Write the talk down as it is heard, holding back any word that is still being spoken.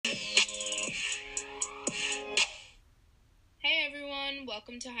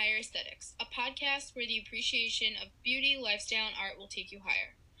welcome to Higher Aesthetics, a podcast where the appreciation of beauty, lifestyle, and art will take you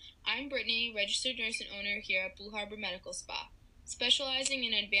higher. I'm Brittany, registered nurse and owner here at Blue Harbor Medical Spa, specializing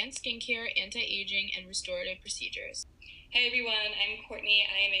in advanced skincare, anti-aging, and restorative procedures. Hey everyone, I'm Courtney.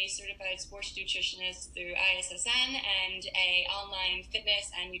 I am a certified sports nutritionist through ISSN and a online fitness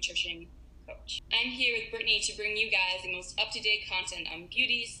and nutrition coach. I'm here with Brittany to bring you guys the most up-to-date content on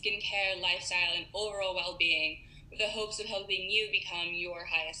beauty, skincare, lifestyle, and overall well-being with the hopes of helping you become your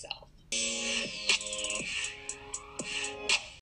highest self.